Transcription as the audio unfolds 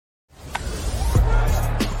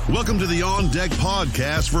Welcome to the On Deck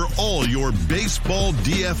podcast for all your baseball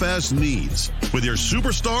DFS needs with your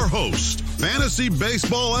superstar host, fantasy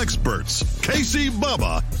baseball experts, Casey,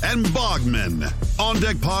 Bubba, and Bogman. On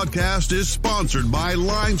Deck podcast is sponsored by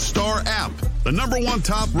Line Star app, the #1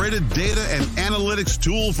 top-rated data and analytics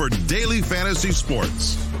tool for daily fantasy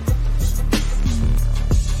sports.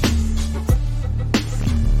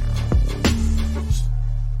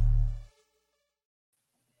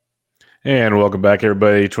 And welcome back,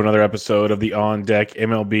 everybody, to another episode of the On Deck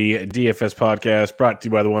MLB DFS podcast, brought to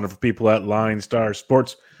you by the wonderful people at Line Star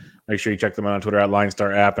Sports. Make sure you check them out on Twitter at Line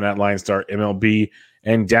Star App and at Line Star MLB,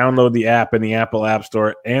 and download the app in the Apple App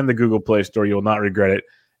Store and the Google Play Store. You will not regret it.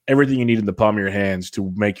 Everything you need in the palm of your hands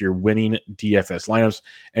to make your winning DFS lineups.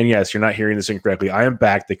 And yes, you're not hearing this incorrectly. I am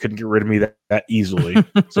back. They couldn't get rid of me that easily.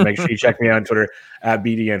 So make sure you check me out on Twitter at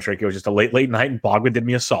BDNtrick. It was just a late night, and Bogman did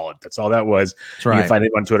me a solid. That's all that was. That's right. You can find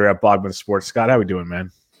it on Twitter at Bogman Sports. Scott, how we doing,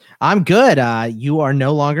 man? I'm good. You are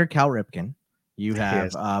no longer Cal Ripken. You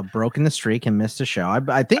have broken the streak and missed a show.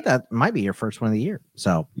 I think that might be your first one of the year.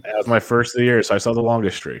 So that was my first of the year, so I saw the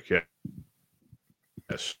longest streak. Yeah.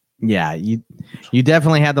 Yes. Yeah, you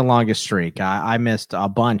definitely had the longest streak. I missed a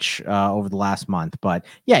bunch over the last month, but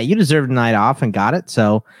yeah, you deserved a night off and got it.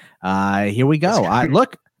 So here we go. I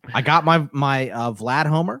got my Vlad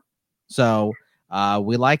homer, so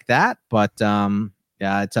we like that. But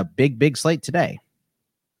yeah, it's a big slate today.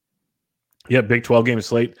 Yeah, big 12-game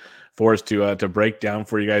slate for us to break down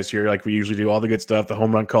for you guys here, like we usually do. All the good stuff, the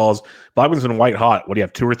home run calls. Bogman's been white hot. What do you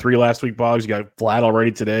have? 2 or 3 last week, Boggs? You got Vlad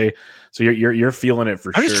already today, so you're feeling it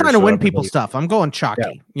for sure. I'm just trying to win people stuff. I'm going chalky.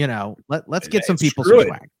 Yeah. You know, let's get some people some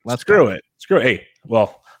swag. Let's screw it. Hey,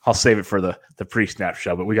 well, I'll save it for the pre-snap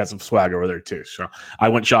show, but we got some swag over there too. So I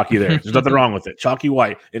went chalky there. There's nothing wrong with it. Chalky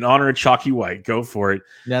white, in honor of Chalky White. Go for it.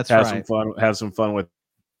 That's have some fun. Have some fun with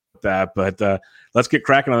that. But let's get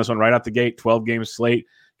cracking on this one right out the gate. 12-game slate.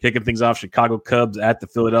 Kicking things off, Chicago Cubs at the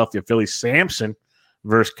Philadelphia Phillies. Samson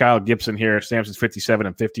versus Kyle Gibson here. Samson's 57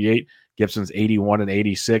 and 58. Gibson's 81 and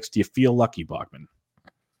 86. Do you feel lucky, Bogman?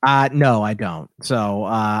 No, I don't. So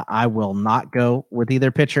I will not go with either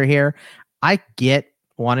pitcher here. I get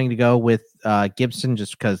wanting to go with Gibson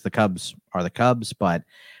just because the Cubs are the Cubs, but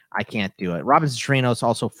I can't do it. Robinson Chirinos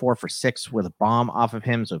also 4 for 6 with a bomb off of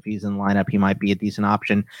him. So if he's in the lineup, he might be a decent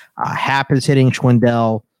option. Happ is hitting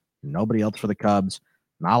Schwindel. Nobody else for the Cubs.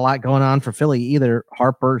 Not a lot going on for Philly either.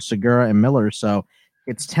 Harper, Segura, and Miller. So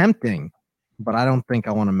it's tempting, but I don't think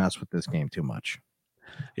I want to mess with this game too much.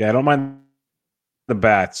 Yeah, I don't mind the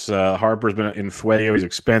bats. Harper's been in Fuego. He's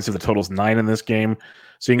expensive. The total's 9 in this game.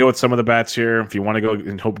 So you can go with some of the bats here. If you want to go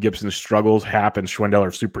and hope Gibson struggles, Happ and Schwindel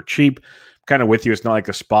are super cheap. I'm kind of with you. It's not like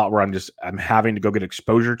a spot where I'm having to go get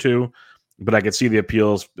exposure to, but I could see the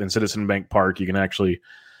appeals in Citizen Bank Park. You can actually,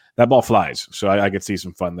 that ball flies. So I could see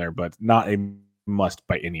some fun there, but not a must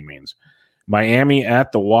by any means. Miami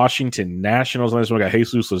at the Washington Nationals. On this one, we got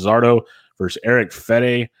Jesus Luzardo versus Eric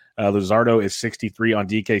Fede. Luzardo is 63 on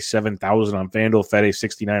DK, 7,000 on FanDuel. Fede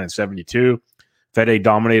 69 and 72. Fede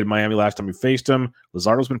dominated Miami last time we faced him.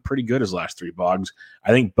 Luzardo's been pretty good his last 3 Bogs. I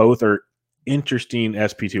think both are interesting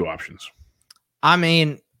SP2 options. I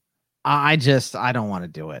mean, I don't want to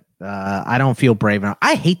do it. I don't feel brave enough.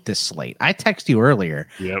 I hate this slate. I texted you earlier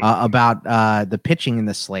about the pitching in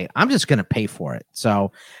this slate. I'm just going to pay for it.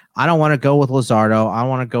 So I don't want to go with Luzardo. I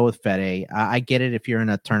want to go with Fede. I get it if you're in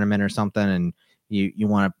a tournament or something and you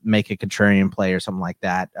want to make a contrarian play or something like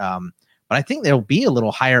that. But I think there'll be a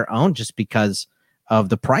little higher owned just because of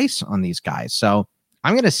the price on these guys. So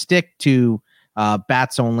I'm going to stick to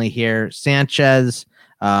bats only here. Sanchez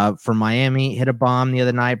for Miami hit a bomb the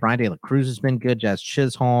other night. Brian De La Cruz has been good. Jazz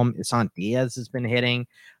Chisholm, Isan Diaz has been hitting.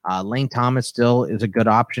 Lane Thomas still is a good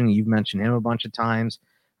option. You've mentioned him a bunch of times.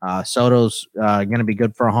 Soto's going to be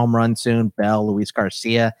good for a home run soon. Bell, Luis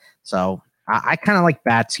Garcia. So I kind of like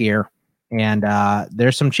bats here, and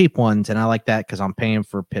there's some cheap ones, and I like that because I'm paying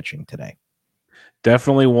for pitching today.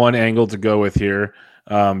 Definitely one angle to go with here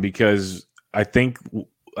because I think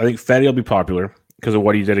Fede will be popular because of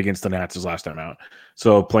what he did against the Nats his last time out.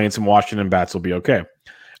 So playing some Washington bats will be okay.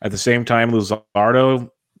 At the same time, Luzardo,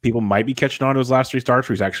 people might be catching on to his last 3 starts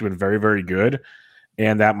where he's actually been very, very good.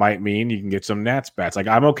 And that might mean you can get some Nats bats. Like,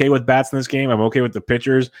 I'm okay with bats in this game. I'm okay with the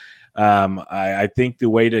pitchers. I think the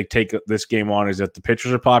way to take this game on is that the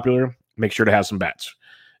pitchers are popular. Make sure to have some bats.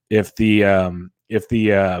 If the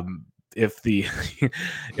if the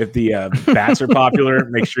if the bats are popular,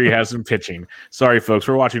 make sure you have some pitching. Sorry, folks,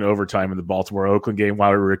 we're watching overtime in the Baltimore-Oakland game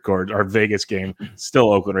while we record our Vegas game.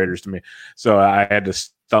 Still Oakland Raiders to me, so I had to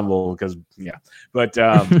stumble because But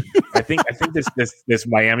I think this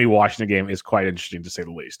Miami-Washington game is quite interesting to say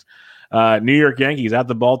the least. New York Yankees at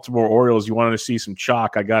the Baltimore Orioles. You wanted to see some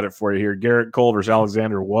chalk? I got it for you here. Garrett Cole versus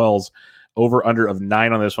Alexander Wells. Over under of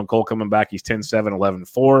 9 on this one. Cole coming back. He's 10-7,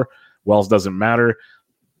 11-4. Wells doesn't matter.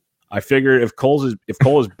 I figure if Cole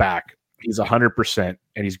is back, he's 100%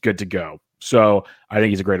 and he's good to go. So I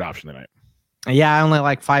think he's a great option tonight. Yeah, I only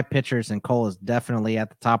like 5 pitchers, and Cole is definitely at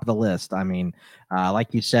the top of the list. I mean,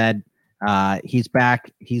 like you said, he's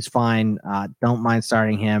back. He's fine. Don't mind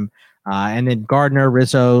starting him. And then Gardner,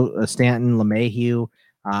 Rizzo, Stanton, LeMahieu,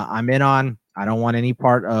 I'm in on. I don't want any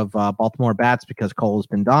part of Baltimore bats because Cole has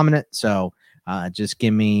been dominant. So just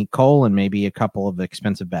give me Cole and maybe a couple of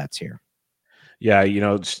expensive bats here. Yeah,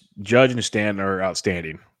 Judge and Stanton are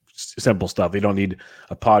outstanding. Simple stuff. They don't need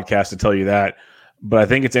a podcast to tell you that. But I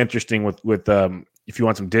think it's interesting with if you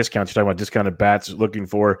want some discounts, you're talking about discounted bats. Looking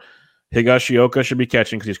for Higashioka should be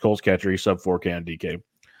catching because he's Cole's catcher. He's sub 4K on DK.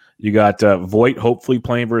 You got Voit hopefully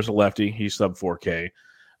playing versus a lefty. He's sub 4K.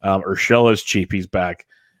 Urshela is cheap. He's back.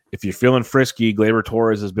 If you're feeling frisky, Gleyber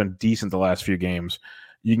Torres has been decent the last few games.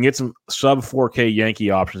 You can get some sub 4K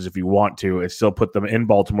Yankee options if you want to and still put them in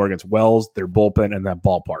Baltimore against Wells, their bullpen, and that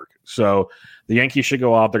ballpark. So the Yankees should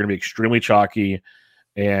go out. They're going to be extremely chalky,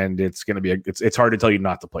 and it's going to be it's hard to tell you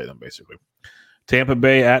not to play them, basically. Tampa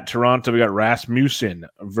Bay at Toronto. We got Rasmussen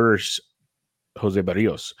versus Jose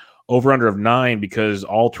Barrios. Over under of 9 because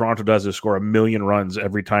all Toronto does is score 1 million runs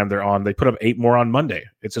every time they're on. They put up 8 more on Monday.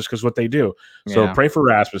 It's just because what they do. So pray for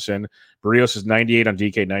Rasmussen. Barrios is 98 on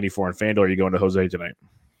DK, 94 on FanDuel. Are you going to Jose tonight?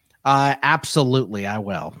 Absolutely, I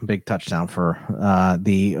will. Big touchdown for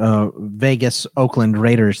the Vegas Oakland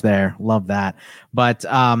Raiders there. Love that. But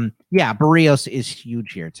Barrios is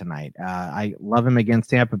huge here tonight. I love him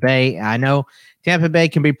against Tampa Bay. I know Tampa Bay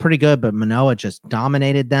can be pretty good, but Manoah just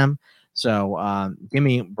dominated them. So give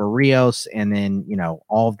me Barrios, and then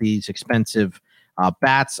all of these expensive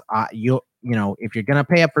bats. If you're gonna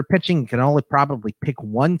pay up for pitching, you can only probably pick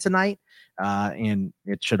one tonight, and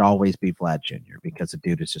it should always be Vlad Jr. because the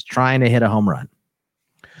dude is just trying to hit a home run.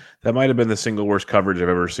 That might have been the single worst coverage I've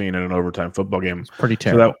ever seen in an overtime football game. It's pretty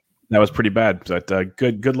terrible. So that was pretty bad. But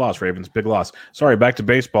good loss, Ravens. Big loss. Sorry, back to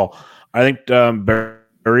baseball. I think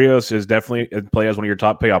Barrios is definitely in play as one of your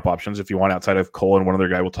top payoff options if you want outside of Cole and one other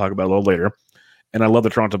guy we'll talk about a little later. And I love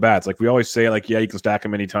the Toronto bats. Like we always say, you can stack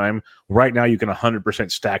them anytime. Right now, you can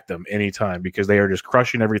 100% stack them anytime because they are just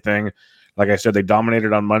crushing everything. Like I said, they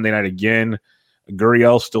dominated on Monday night again.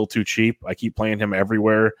 Gurriel's still too cheap. I keep playing him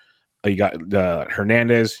everywhere. You got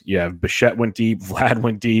Hernandez. Yeah, Bichette went deep. Vlad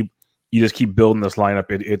went deep. You just keep building this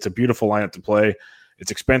lineup. It's a beautiful lineup to play.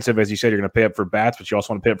 It's expensive. As you said, you're going to pay up for bats, but you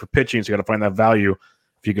also want to pay up for pitching, so you got to find that value.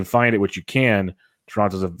 If you can find it, which you can,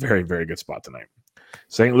 Toronto's a very, very good spot tonight.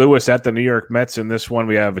 St. Louis at the New York Mets. In this one,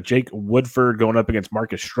 we have Jake Woodford going up against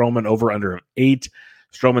Marcus Stroman, over under 8.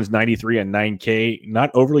 Stroman's 93 and 9K.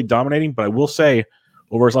 Not overly dominating, but I will say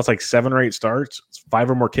over his last 7 or 8 starts,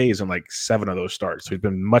 5 or more Ks in 7 of those starts. So he's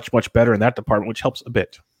been much, much better in that department, which helps a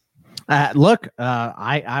bit. He's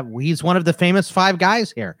one of the famous 5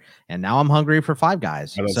 guys here, and now I'm hungry for 5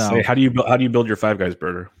 guys. How do you build your 5 guys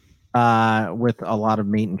burger? With a lot of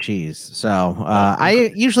meat and cheese. So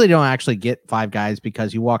I usually don't actually get 5 guys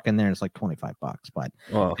because you walk in there and it's like $25. But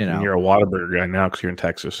you're a Whataburger guy now because you're in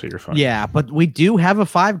Texas, so you're fine. Yeah, but we do have a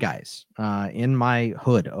 5 guys in my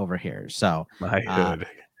hood over here. So my hood.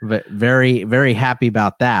 Very, very happy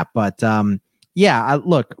about that. But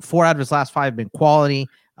look, 4 out of his last 5 have been quality.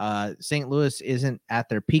 St. Louis isn't at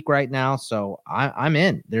their peak right now, so I'm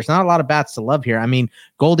in. There's not a lot of bats to love here. I mean,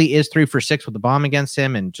 Goldie is 3 for 6 with the bomb against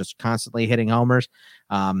him and just constantly hitting homers.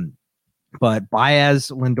 But Baez,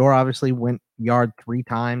 Lindor obviously went yard 3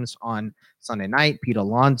 times on Sunday night. Pete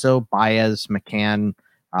Alonso, Baez, McCann.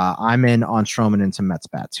 I'm in on Stroman and some Mets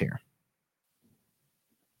bats here.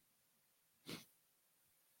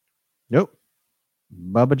 Nope.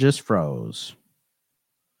 Bubba just froze.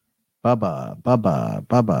 Bubba.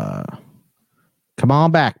 Come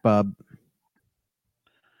on back, bub.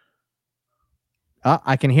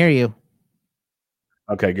 I can hear you.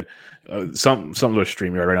 Okay, good. Something to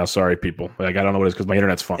StreamYard right now. Sorry, people. I don't know what it is because my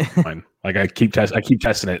internet's fine. I keep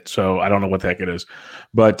testing it, so I don't know what the heck it is.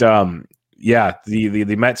 But the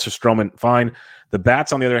Mets are Stroman fine. The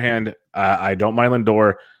bats, on the other hand, I don't mind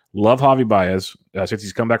Lindor. Love Javi Baez since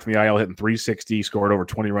he's come back from the IL, hitting 360, scored over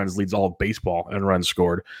 20 runs, leads all of baseball in runs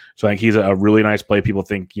scored. So I think he's a really nice play. People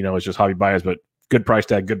think it's just Javi Baez, but good price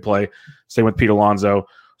tag, good play. Same with Pete Alonso.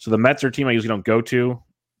 So the Mets are a team I usually don't go to.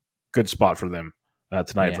 Good spot for them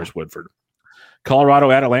tonight versus Woodford. Colorado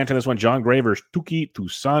at Atlanta. This one, John Gravers, Tuki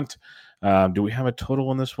Toussaint. Do we have a total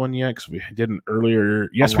on this one yet? Because we didn't earlier.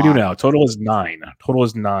 Yes, we do now. Total is 9.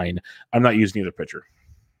 I'm not using either pitcher.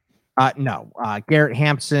 No. Garrett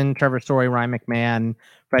Hampson, Trevor Story, Ryan McMahon,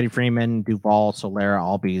 Freddie Freeman, Duvall, Solera,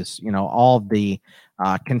 Albies, all of the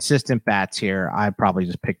consistent bats here. I'd probably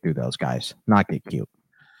just pick through those guys, not get cute.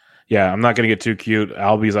 Yeah, I'm not going to get too cute.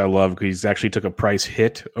 Albies I love because he's actually took a price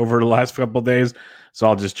hit over the last couple of days, so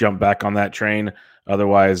I'll just jump back on that train.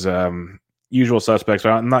 Otherwise, usual suspects.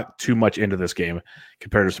 I'm not too much into this game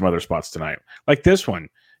compared to some other spots tonight. Like this one,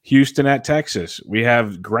 Houston at Texas. We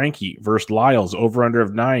have Greinke versus Lyles, over-under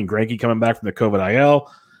of 9. Greinke coming back from the COVID IL.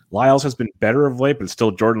 Lyles has been better of late, but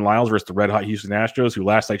still Jordan Lyles versus the red-hot Houston Astros, who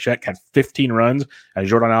last I checked had 15 runs, and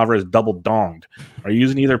Jordan Alvarez double-donged. Are you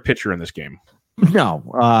using either pitcher in this game? No.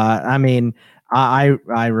 I mean, I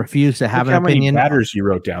refuse to have an opinion. How many batters you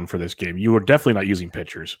wrote down for this game? You were definitely not using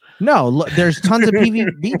pitchers. No, look, there's tons of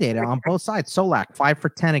PVB data on both sides. Solak, 5 for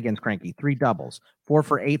 10 against Greinke, 3 doubles. 4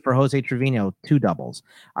 for 8 for Jose Trevino, 2 doubles.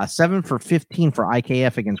 7 for 15 for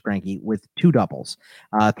IKF against Greinke with 2 doubles.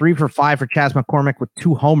 3 for 5 for Chas McCormick with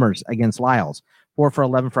 2 homers against Lyles. 4 for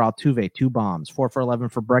 11 for Altuve, 2 bombs. 4 for 11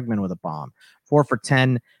 for Bregman with a bomb. 4 for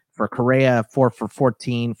 10 for Correa. 4 for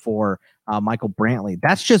 14 for Michael Brantley.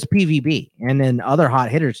 That's just PVB. And then other hot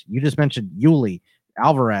hitters, you just mentioned Yuli,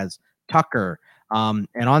 Alvarez, Tucker. And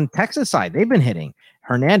on Texas side, they've been hitting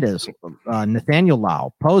Hernandez, Nathaniel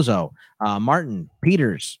Lau, Pozo, Martin,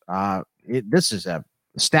 Peters. This is a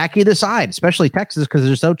stacky the side, especially Texas because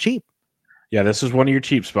they're so cheap. Yeah, this is one of your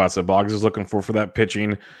cheap spots that Boggs is looking for that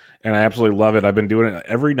pitching, and I absolutely love it. I've been doing it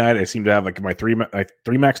every night. I seem to have my three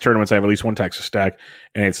max tournaments. I have at least one Texas stack,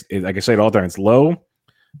 and it's like I say it all the time. It's Lowe,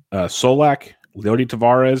 Solak, Leody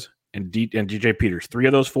Taveras, and DJ Peters. 3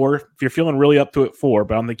 of those 4. If you're feeling really up to it, 4,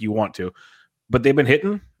 but I don't think you want to. But they've been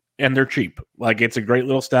hitting, and they're cheap. Like, it's a great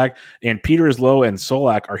little stack. And Peters, Lowe, and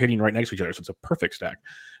Solak are hitting right next to each other, so it's a perfect stack.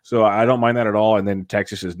 So I don't mind that at all. And then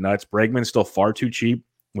Texas is nuts. Bregman's still far too cheap.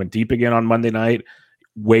 Went deep again on Monday night.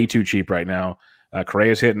 Way too cheap right now.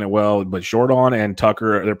 Correa's hitting it well, but Jordan and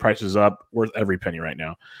Tucker, their prices up, worth every penny right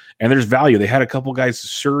now. And there's value. They had a couple guys.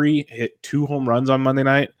 Surrey hit 2 home runs on Monday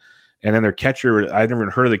night. And then their catcher, I never even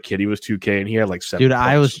heard of the kid. He was 2K, and he had like 7. Dude,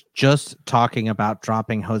 I was just talking about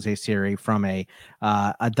dropping Jose Siri from a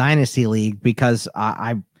dynasty league because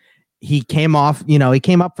he came off. He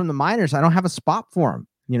came up from the minors. I don't have a spot for him.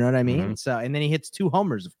 You know what I mean? Mm-hmm. So, and then he hits 2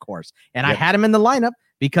 homers, of course. And I had him in the lineup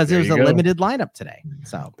because it was a limited lineup today.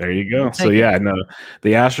 So there you go. So yeah, no,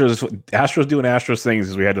 the Astros doing Astros things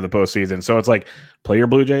as we head to the postseason. So it's like, play your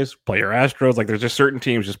Blue Jays, play your Astros. Like, there's just certain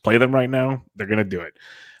teams, just play them right now. They're gonna do it.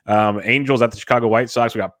 Angels at the Chicago White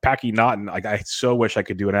Sox. We got Packy Naughton. Like, I so wish I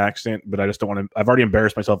could do an accent, but I just don't want to. I've already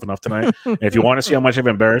embarrassed myself enough tonight. And if you want to see how much I've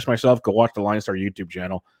embarrassed myself, go watch the Line Star YouTube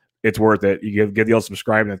channel. It's worth it. You give the old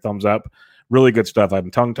subscribe and a thumbs up. Really good stuff.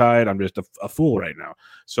 I'm tongue-tied. I'm just a fool right now.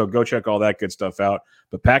 So go check all that good stuff out.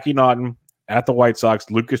 But Packy Naughton at the White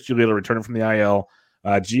Sox. Lucas Giolito returning from the IL.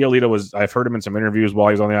 Giolito I've heard him in some interviews while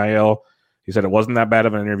he was on the IL. He said it wasn't that bad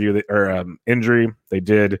of an injury. They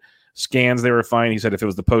did scans. They were fine. He said if it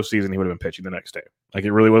was the postseason, he would have been pitching the next day. Like,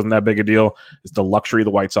 it really wasn't that big a deal. It's the luxury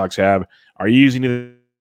the White Sox have. Are you using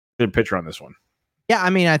the pitcher on this one? Yeah, I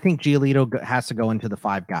mean, I think Giolito has to go into the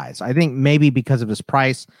 5 guys. I think maybe because of his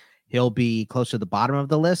price, he'll be close to the bottom of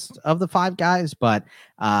the list of the 5 guys, but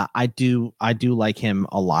I do like him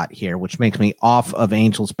a lot here, which makes me off of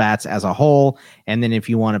Angels bats as a whole. And then if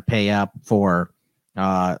you want to pay up for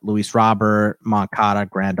Luis Robert, Moncada,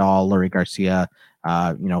 Grandal, Lurie Garcia,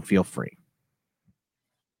 feel free.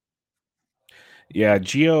 Yeah,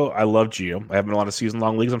 Gio, I love Gio. I have him in a lot of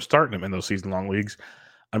season-long leagues. I'm starting him in those season-long leagues.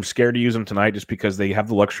 I'm scared to use them tonight just because they have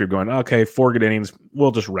the luxury of going, okay, 4 good innings,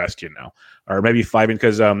 we'll just rest you now. Or maybe 5 innings,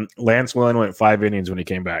 because Lance Lynn went 5 innings when he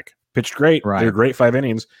came back. Pitched great. Right. They're great 5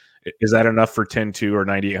 innings. Is that enough for 10-2 or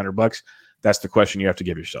 $9,800? That's the question you have to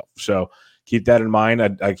give yourself. So keep that in mind.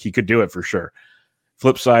 He could do it for sure.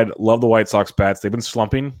 Flip side, love the White Sox bats. They've been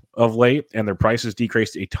slumping of late, and their prices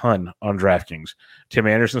decreased a ton on DraftKings. Tim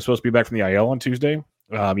Anderson's supposed to be back from the IL on Tuesday.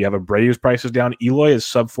 You have Abreu's prices down. Eloy is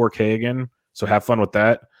sub 4K again. So have fun with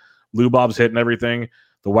that. Lou Bob's hitting everything.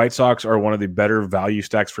 The White Sox are one of the better value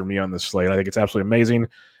stacks for me on this slate. I think it's absolutely amazing.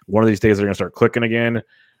 One of these days they're going to start clicking again.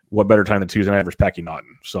 What better time than Tuesday night versus Packy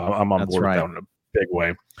Naughton? So I'm on board with that one in a big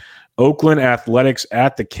way. Oakland Athletics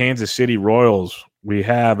at the Kansas City Royals. We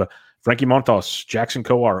have Frankie Montas, Jackson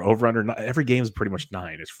Kowar, over under. Every game is pretty much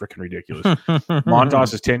 9. It's freaking ridiculous.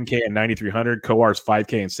 Montas is 10K and 9,300. Kowar is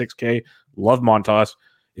 5K and 6K. Love Montas.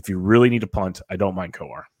 If you really need to punt, I don't mind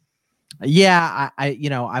Coar. Yeah,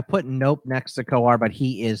 I put Nope next to Coar, but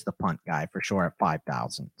he is the punt guy for sure at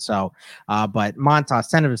 5,000. So, but Montas,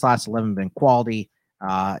 10 of his last 11 been quality.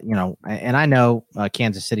 And I know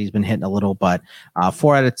Kansas City's been hitting a little, but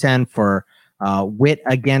 4 out of 10 for Witt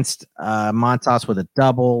against Montas with a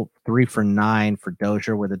double, 3 for 9 for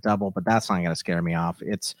Dozier with a double, but that's not going to scare me off.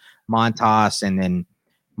 It's Montas and then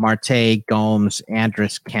Marte, Gomes,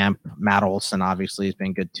 Andrus, Kemp, Matt Olson obviously has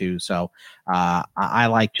been good too. So I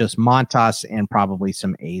like just Montas and probably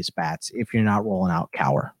some A's bats if you're not rolling out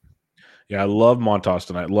Cower. Yeah, I love Montas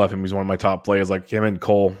tonight. Love him. He's one of my top players. Like him and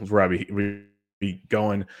Cole is where I'd be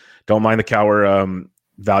going. Don't mind the Cower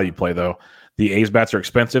value play though. The A's bats are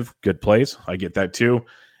expensive. Good plays. I get that too.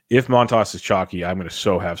 If Montas is chalky, I'm going to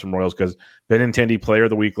so have some Royals because Benintendi player of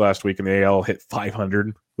the week last week in the AL hit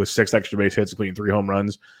 500 with 6 extra base hits, including 3 home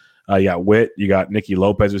runs. You got Witt. You got Nicky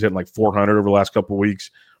Lopez who's hitting like 400 over the last couple of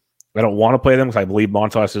weeks. I don't want to play them because I believe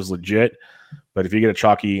Montas is legit. But if you get a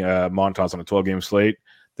chalky Montas on a 12-game slate,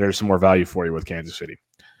 there's some more value for you with Kansas City.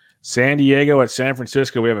 San Diego at San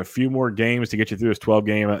Francisco. We have a few more games to get you through this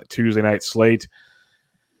 12-game Tuesday night slate.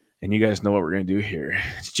 And you guys know what we're going to do here.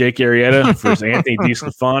 It's Jake Arrieta versus Anthony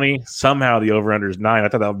DeSclafani. Somehow the over-under is 9. I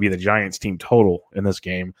thought that would be the Giants team total in this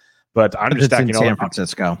game. But I'm just stacking all San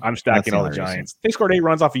Francisco. I'm stacking all the Giants. They scored 8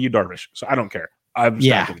 runs off of you, Darvish, so I don't care. I'm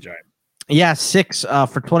stacking the Giants. Yeah, 6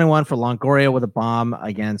 for 21 for Longoria with a bomb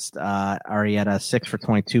against Arrieta. 6 for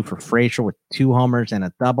 22 for Frazier with 2 homers and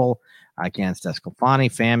a double against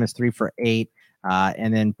DeSclafani. Pham is 3 for 8.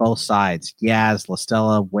 And then both sides, Yaz, La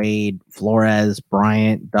Stella, Wade, Flores,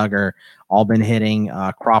 Bryant, Duggar, all been hitting.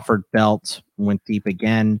 Crawford, Belt went deep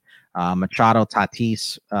again. Machado,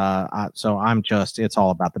 Tatis. So it's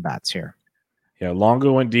all about the bats here. Yeah,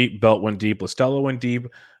 Longo went deep, Belt went deep, La Stella went deep,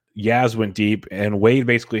 Yaz went deep, and Wade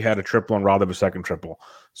basically had a triple and robbed of a second triple.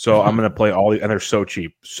 So I'm going to play all, and they're so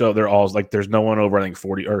cheap. So they're all like, there's no one over, I think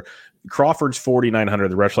 40, or Crawford's 4,900.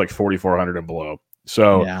 The rest are like 4,400 and below.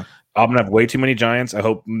 So yeah. I'm going to have way too many Giants. I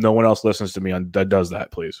hope no one else listens to me that does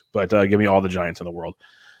that, please. But give me all the Giants in the world.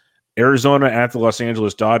 Arizona at the Los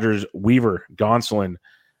Angeles Dodgers. Weaver, Gonsolin.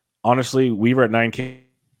 Honestly, Weaver at 9K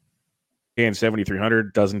and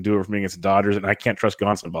 7,300 doesn't do it for me against the Dodgers, and I can't trust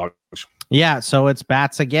Gonsolin. Box. Yeah, so it's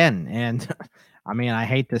bats again. And, I mean, I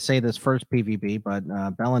hate to say this first PVB,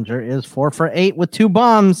 but Bellinger is 4 for 8 with 2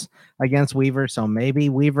 bombs against Weaver. So maybe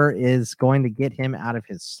Weaver is going to get him out of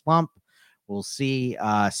his slump. We'll see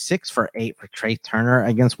 6 for 8 for Trey Turner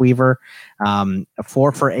against Weaver,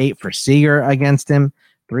 4 for 8 for Seager against him,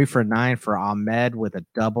 3 for 9 for Ahmed with a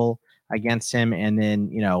double against him. And then,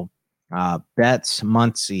 Betts,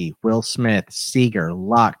 Muncy, Will Smith, Seager,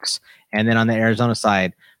 Lux. And then on the Arizona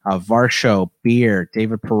side, Varsho, Beer,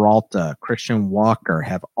 David Peralta, Christian Walker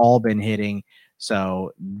have all been hitting.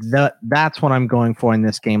 So that's what I'm going for in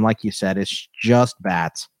this game. Like you said, it's just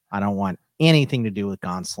bats. I don't want anything to do with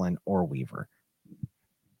Gonsolin or Weaver.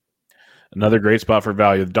 Another great spot for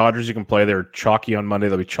value. The Dodgers you can play. They're chalky on Monday.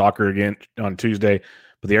 They'll be chalker again on Tuesday.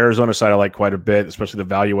 But the Arizona side I like quite a bit, especially the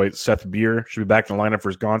value weight. Seth Beer should be back in the lineup for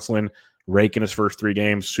his Gonsolin. Rake in his first 3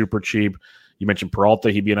 games, super cheap. You mentioned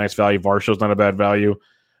Peralta. He'd be a nice value. Varsho's not a bad value.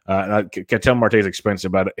 Ketel Marte's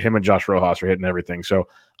expensive, but him and Josh Rojas are hitting everything. So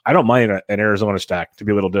I don't mind an Arizona stack to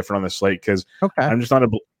be a little different on this slate because I'm not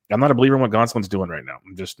a believer in what Gonsolin's doing right now.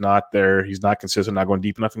 I'm just not there. He's not consistent, not going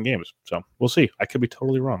deep enough in games. So we'll see. I could be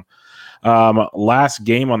totally wrong. Last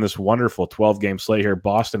game on this wonderful 12-game slate here,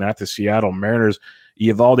 Boston at the Seattle Mariners.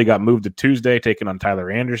 Eovaldi got moved to Tuesday, taking on Tyler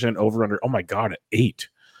Anderson, over under, oh my God, at 8.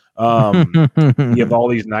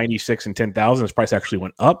 Eovaldi's 96 and 10,000. His price actually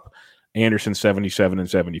went up. Anderson 77 and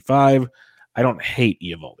 75. I don't hate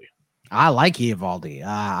Eovaldi. I like Eovaldi.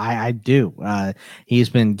 I do. He's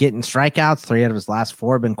been getting strikeouts. 3 out of his last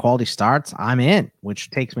 4 have been quality starts. I'm in, which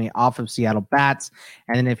takes me off of Seattle bats.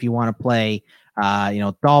 And then if you want to play,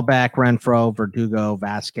 Dahlbeck, Renfroe, Verdugo,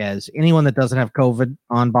 Vasquez, anyone that doesn't have COVID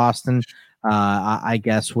on Boston, I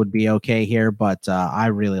guess would be okay here. But I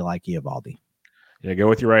really like Eovaldi. Yeah, go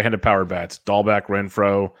with your right-handed power bats. Dahlbeck,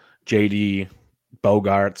 Renfroe, JD,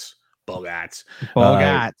 Bogarts.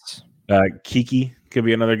 Kiki could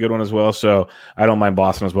be another good one as well. So I don't mind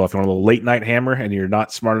Boston as well. If you want a little late night hammer and you're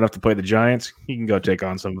not smart enough to play the Giants, you can go take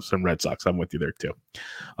on some Red Sox. I'm with you there too.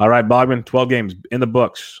 All right, Bogman, 12 games in the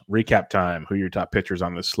books. Recap time. Who are your top pitchers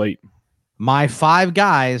on this slate? My 5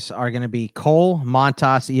 guys are going to be Cole,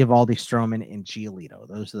 Montas, Eovaldi, Stroman, and Giolito.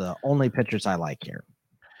 Those are the only pitchers I like here.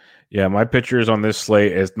 Yeah, my pitchers on this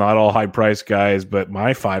slate is not all high-priced guys, but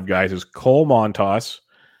my 5 guys is Cole, Montas,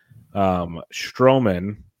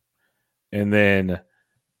 Stroman, and then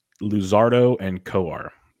Luzardo and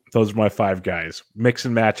Coar. Those are my 5 guys. Mix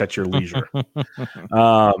and match at your leisure.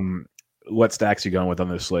 What stacks you going with on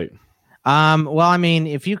this slate? Well, I mean,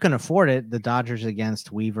 if you can afford it, the Dodgers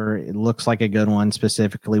against Weaver, it looks like a good one,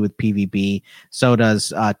 specifically with PVB. So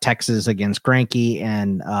does Texas against Greinke,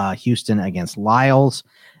 and Houston against Lyles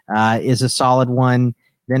is a solid one.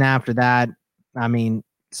 Then after that, I mean,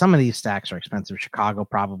 some of these stacks are expensive. Chicago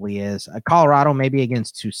probably is. Colorado maybe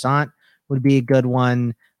against Toussaint would be a good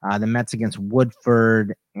one. The Mets against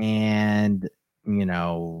Woodford, and,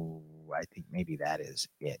 I think maybe that is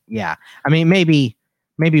it. Yeah. I mean, maybe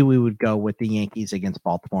we would go with the Yankees against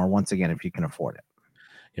Baltimore once again, if you can afford it.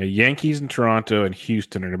 Yeah, Yankees and Toronto and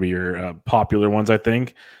Houston are going to be your popular ones, I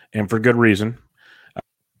think, and for good reason.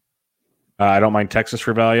 I don't mind Texas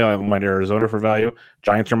for value. I don't mind Arizona for value.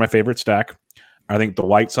 Giants are my favorite stack. I think the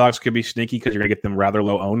White Sox could be sneaky because you're going to get them rather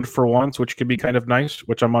low owned for once, which could be kind of nice,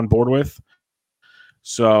 which I'm on board with.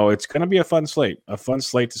 So it's going to be a fun slate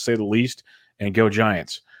to say the least, and go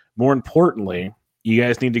Giants. More importantly, you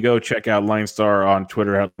guys need to go check out Line Star on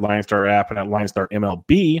Twitter at Line Star app and at Line Star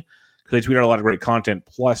MLB, because they tweet out a lot of great content.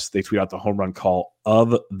 Plus, they tweet out the home run call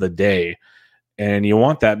of the day. And you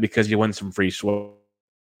want that because you win some free swag.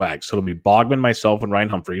 So it'll be Bogman, myself, and Ryan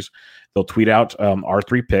Humphreys. They'll tweet out our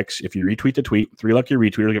 3 picks. If you retweet the tweet, 3 lucky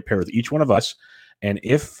retweeters will get paired with each one of us. And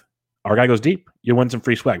if our guy goes deep, you'll win some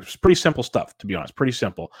free swag. It's pretty simple stuff, to be honest. Pretty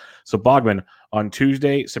simple. So Bogman, on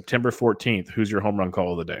Tuesday, September 14th, who's your home run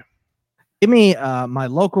call of the day? Give me my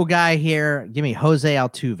local guy here. Give me Jose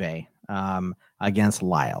Altuve against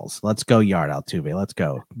Lyles. Let's go Yard Altuve. Let's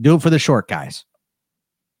go. Do it for the short guys.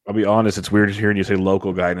 I'll be honest, it's weird hearing you say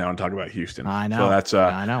local guy now and talk about Houston. I know. So that's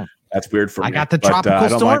I know. That's weird for me. I got the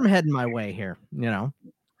tropical storm heading my way here,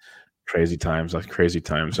 Crazy times. Crazy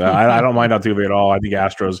times. I don't mind Altuve at all. I think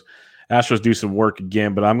Astros do some work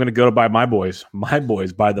again, but I'm going to go by my boys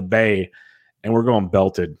by the Bay, and we're going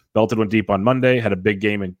Belted. Belted went deep on Monday, had a big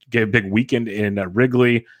game and a big weekend in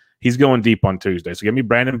Wrigley. He's going deep on Tuesday. So give me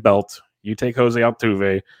Brandon Belt. You take Jose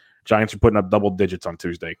Altuve. Giants are putting up double digits on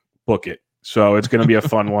Tuesday. Book it. So it's going to be a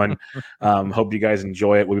fun one. Hope you guys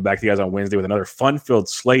enjoy it. We'll be back to you guys on Wednesday with another fun-filled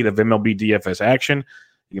slate of MLB DFS action.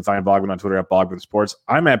 You can find Bogman on Twitter at Bogman Sports.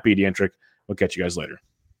 I'm at Pediatric. We'll catch you guys later.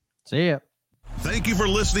 See ya. Thank you for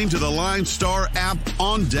listening to the Line Star App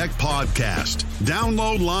On Deck podcast.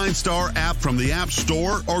 Download Line Star app from the App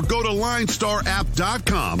Store or go to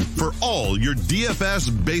linestarapp.com for all your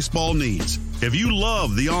DFS baseball needs. If you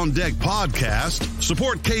love the On Deck podcast,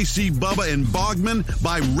 support KC, Bubba, and Bogman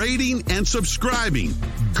by rating and subscribing.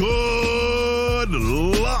 Good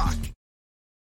luck.